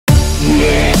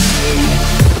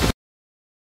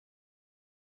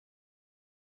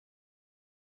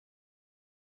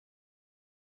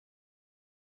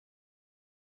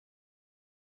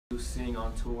Sing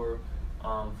on tour.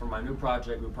 For my new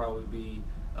project would probably be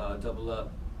Double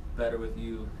Up, Better With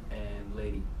You, and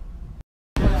Lady.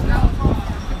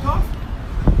 Cough?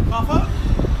 Cough up?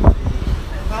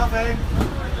 Cough, eh?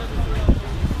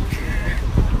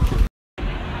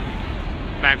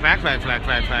 Flag.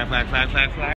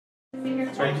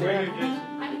 Right there.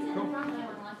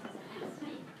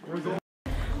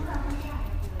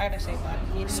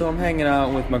 So I'm hanging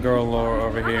out with my girl Laura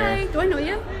over here. Hi, do I know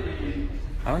you?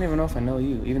 I don't even know if I know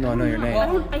you, even though I know your name.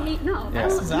 I hate no. Yeah.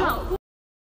 No.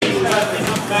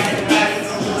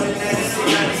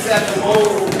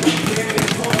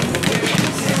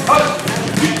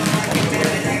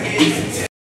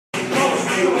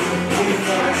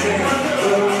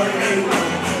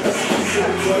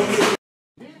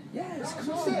 Yes, come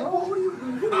on, bro. What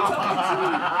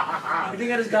are you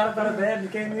think I just got up out of bed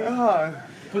and came here?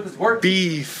 Put this work.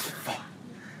 Beef.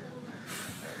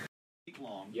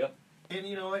 Long. Yep. And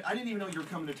you know what? I didn't even know you were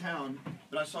coming to town,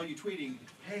 but I saw you tweeting,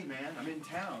 "Hey man, I'm in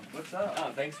town. What's up?"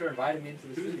 Oh, thanks for inviting me into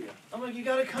the studio. I'm like, "You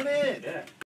gotta come in." Yeah.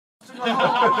 Hey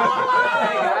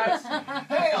guys.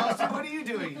 Hey Austin, what are you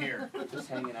doing here? Just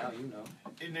hanging out, you know.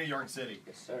 In New York City.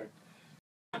 Yes, sir.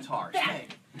 Guitars. Hey.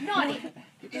 Naughty.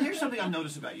 And here's something I've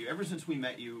noticed about you. Ever since we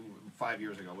met you 5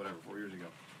 years ago, whatever, 4 years ago,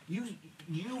 you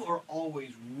are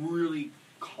always really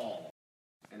calm.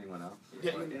 Anyone else?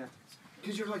 Yeah. But, yeah.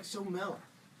 Because you're like so mellow.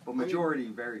 But majority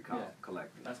very calm, Yeah.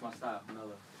 collected. That's my style,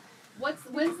 mellow.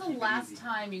 When's the last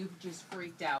time you just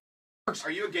freaked out?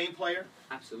 Are you a game player?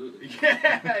 Absolutely.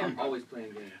 Yeah. I'm always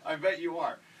playing games. I bet you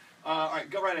are. All right,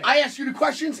 go right ahead. I ask you the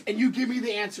questions and you give me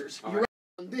the answers. All You're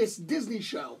on this Disney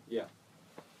show. Yeah.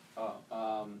 Oh,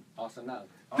 awesome now.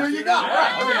 There you go.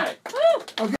 Right, okay. Woo!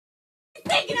 Okay. He's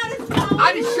taking out his phone.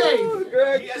 I just shaved.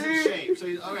 He hasn't shaved, so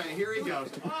okay, here he goes.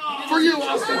 For you,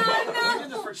 Austin. He did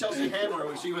this for Chelsea Handler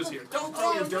when she was here. Don't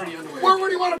throw your dirty underwear. Where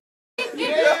do you want to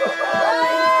Yeah!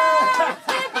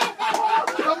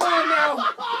 Come on now.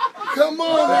 Come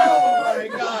on Oh now. my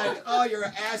God! Oh, your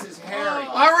ass is hairy.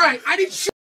 All right. I need sh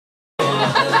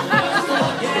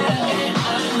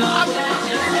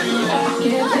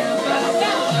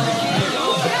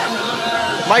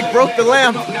Mike broke the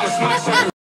lamp.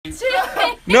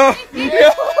 No.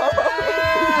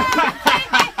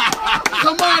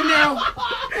 Come on now.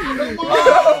 Come on.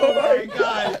 Oh my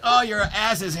God! Oh, your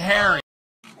ass is hairy.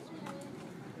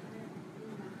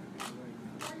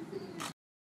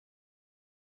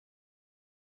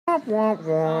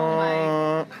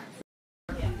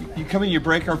 You come in, you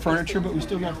break our furniture, but we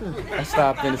still got food. I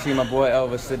stopped in to see my boy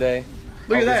Elvis today.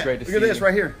 Look at Elvis, that. great to Look at see this you.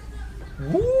 right here.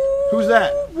 Who's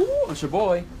that? It's your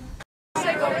boy.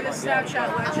 Take over the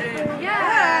Snapchat legend.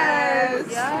 Yes.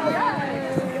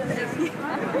 Yes.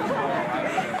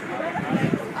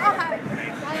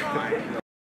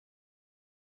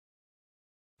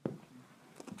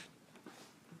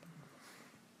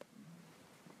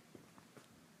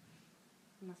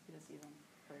 Must be the season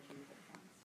for cheese at